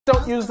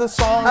Don't use this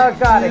song. Oh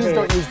God, please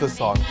don't use this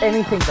song.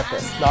 Anything but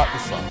this. Not the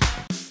song.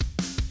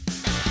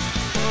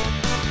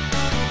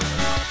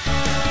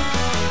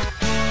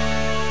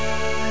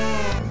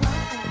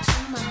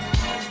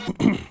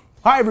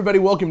 Hi everybody,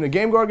 welcome to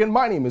GameGorgon.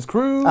 My name is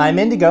Crew. I'm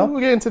Indigo.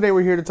 Again, today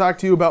we're here to talk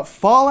to you about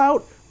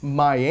Fallout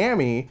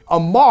Miami, a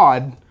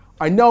mod.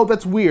 I know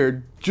that's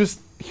weird, just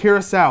hear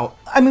us out.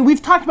 I mean,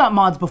 we've talked about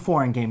mods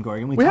before in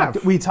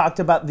GameGorgon. We talked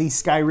about the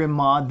Skyrim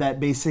mod that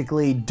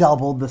basically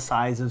doubled the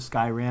size of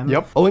Skyrim.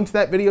 Yep. A link to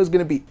that video is going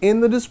to be in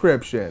the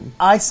description.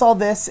 I saw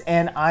this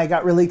and I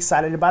got really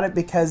excited about it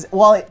because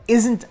while it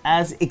isn't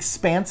as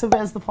expansive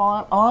as the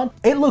Fallout mod,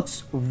 it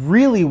looks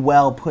really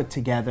well put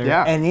together.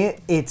 Yeah. And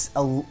it's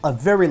a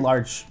very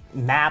large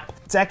map.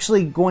 It's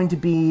actually going to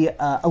be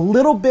a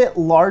little bit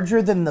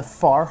larger than the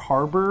Far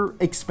Harbor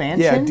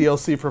expansion. Yeah,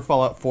 DLC for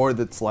Fallout 4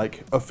 that's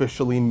like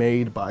officially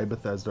made by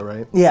Bethesda,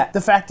 right? Yeah, the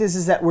fact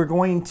is that we're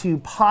going to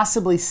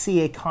possibly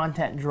see a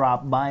content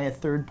drop by a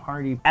third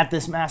party at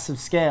this massive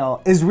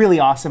scale is really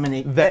awesome.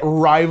 And that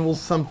rivals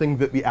something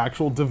that the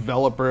actual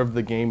developer of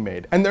the game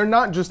made. And they're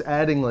not just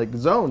adding like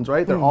zones,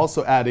 right? They're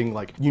also adding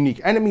like unique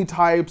enemy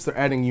types, they're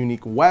adding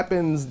unique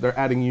weapons, they're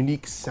adding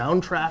unique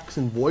soundtracks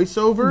and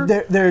voiceover,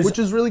 which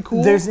is really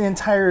cool. There's an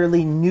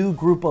entirely new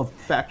group of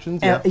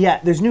factions.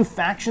 Yeah, there's new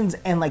factions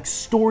and like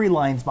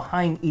storylines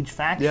behind each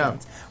faction,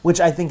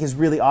 which I think is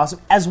really awesome,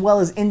 as well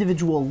as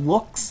individual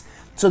looks.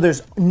 So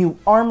there's new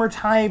armor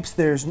types.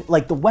 There's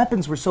like the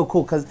weapons were so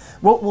cool because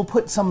we'll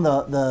put some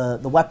of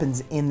the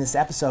weapons in this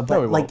episode. But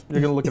no, we like won't. You're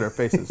gonna look at our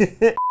faces.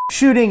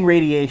 Shooting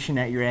radiation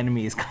at your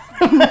enemies,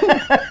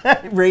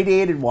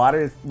 radiated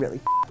water is really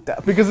f***ed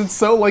up. Because it's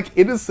so like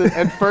innocent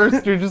at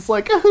first. You're just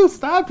like, oh,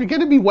 stop! You're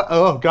gonna be wet.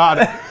 Oh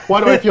God,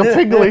 why do I feel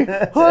tingly?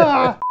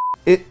 Ah.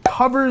 It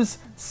covers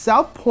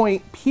South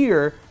Point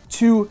Pier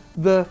to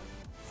the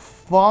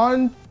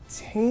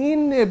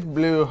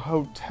Fontainebleau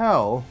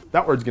Hotel.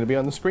 That word's gonna be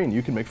on the screen.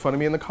 You can make fun of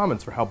me in the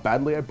comments for how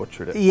badly I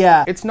butchered it.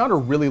 Yeah. It's not a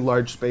really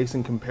large space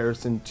in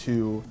comparison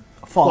to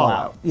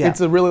Fallout. Yeah.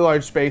 It's a really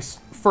large space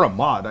for a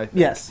mod, I think.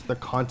 Yes. The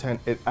content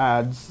it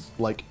adds,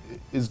 like,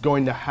 is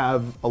going to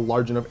have a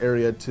large enough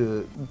area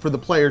for the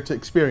player to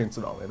experience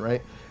it all in,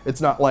 right?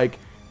 It's not like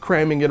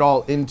cramming it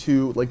all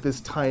into like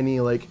this tiny,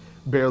 like,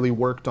 barely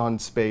worked on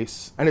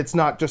space, and it's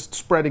not just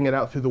spreading it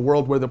out through the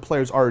world where the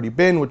player's already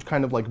been, which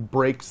kind of like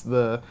breaks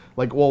the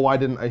like, well, why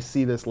didn't I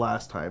see this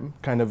last time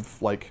kind of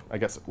like, I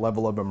guess,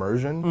 level of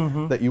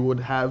immersion that you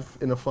would have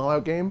in a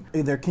Fallout game.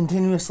 They're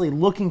continuously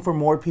looking for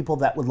more people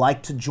that would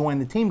like to join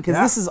the team because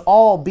this is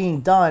all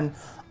being done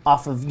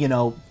off of, you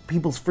know,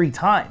 people's free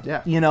time.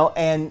 Yeah. You know,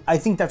 and I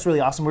think that's really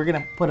awesome. We're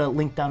gonna put a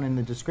link down in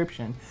the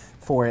description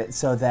for it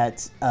so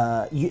that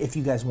if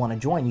you guys want to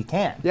join, you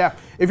can. Yeah,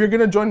 if you're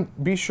gonna join,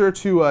 be sure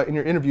to, in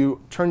your interview,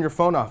 turn your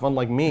phone off,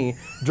 unlike me,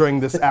 during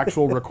this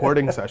actual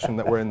recording session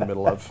that we're in the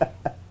middle of.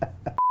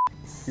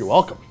 You're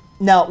welcome.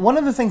 Now, one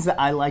of the things that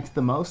I liked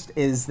the most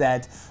is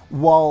that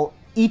while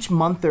each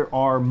month there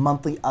are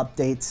monthly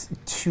updates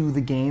to the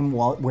game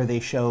where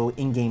they show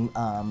in-game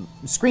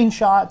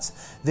screenshots.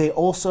 They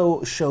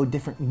also show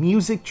different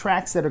music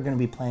tracks that are going to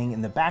be playing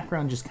in the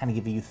background, just kind of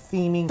give you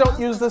theming. Don't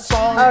use this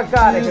song. Oh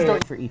God, I hate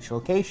it. For each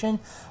location.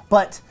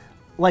 But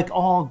like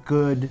all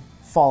good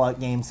Fallout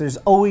games, there's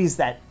always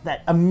that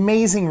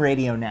amazing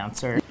radio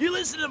announcer. You're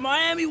listening to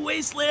Miami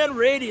Wasteland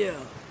Radio,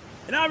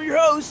 and I'm your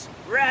host,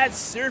 Rad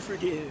Surfer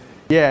Dude.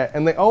 Yeah,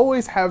 and they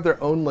always have their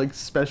own like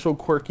special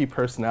quirky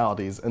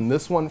personalities, and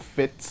this one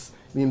fits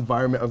the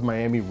environment of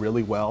Miami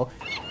really well.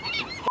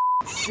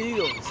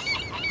 Seagulls.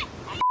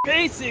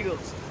 Hey,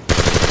 seagulls.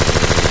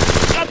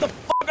 Shut the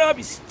fuck up,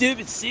 you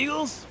stupid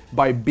seagulls.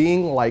 By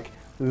being like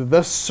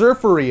the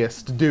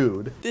surferiest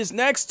dude. This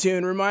next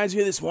tune reminds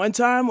me of this one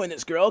time when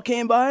this girl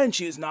came by and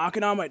she was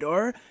knocking on my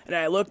door, and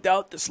I looked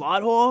out the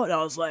slot hole and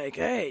I was like,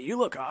 hey, you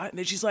look hot. And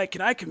then she's like,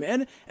 can I come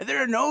in? And then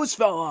her nose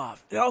fell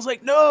off. And I was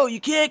like, no, you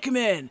can't come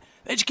in.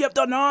 Then she kept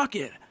on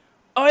knocking.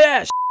 Oh yeah,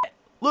 shit.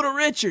 Little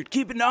Richard,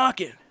 keep it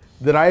knocking.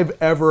 That I've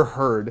ever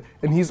heard.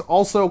 And he's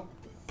also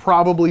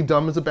probably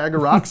dumb as a bag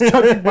of rocks,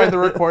 judging by the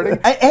recording.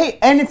 Hey,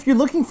 and if you're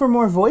looking for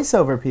more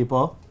voiceover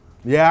people,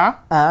 yeah,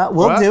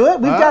 we'll do it.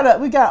 We've got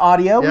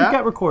audio, we've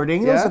got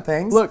recording, those are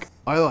things. Look,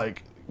 I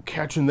like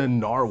catching the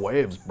gnar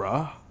waves,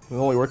 bruh. It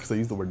only works because I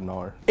use the word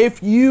gnar.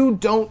 If you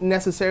don't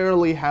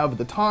necessarily have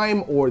the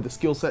time or the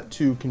skill set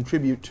to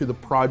contribute to the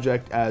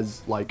project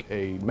as like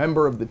a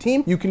member of the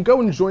team, you can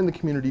go and join the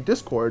community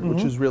Discord,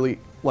 which is really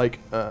like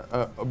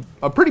a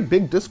pretty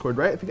big Discord,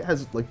 right? I think it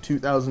has like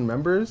 2,000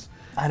 members.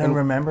 I don't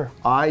remember.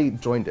 I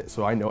joined it,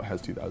 so I know it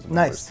has 2,000 members.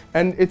 Nice.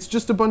 And it's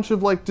just a bunch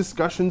of like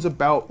discussions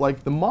about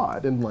like the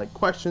mod and like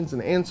questions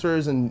and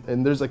answers, and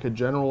there's like a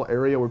general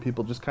area where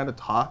people just kind of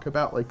talk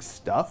about like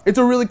stuff. It's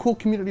a really cool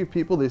community of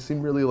people. They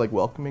seem really like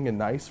welcoming and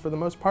nice for the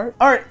most part.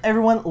 All right,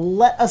 everyone,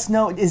 let us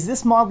know. Does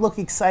this mod look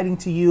exciting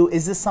to you?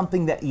 Is this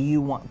something that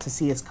you want to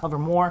see us cover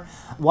more?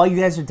 While you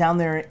guys are down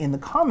there in the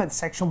comments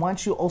section, why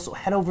don't you also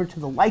head over to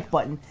the like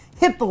button,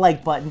 hit the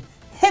like button,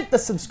 hit the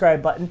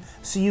subscribe button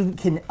so you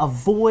can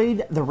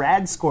avoid the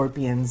rad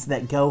scorpions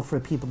that go for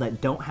people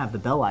that don't have the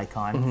bell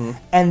icon.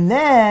 And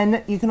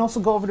then you can also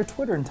go over to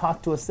Twitter and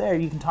talk to us there.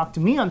 You can talk to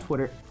me on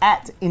Twitter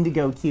at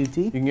IndigoQT.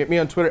 You can get me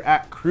on Twitter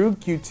at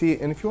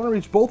CrewQT, and if you want to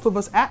reach both of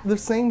us at the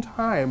same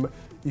time,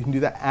 you can do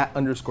that at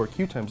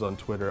 _QueueTimes on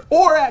Twitter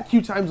or at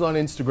QueueTimes on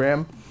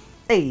Instagram.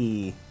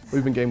 Hey.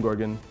 We've been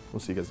GameGorgon. We'll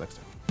see you guys next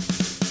time.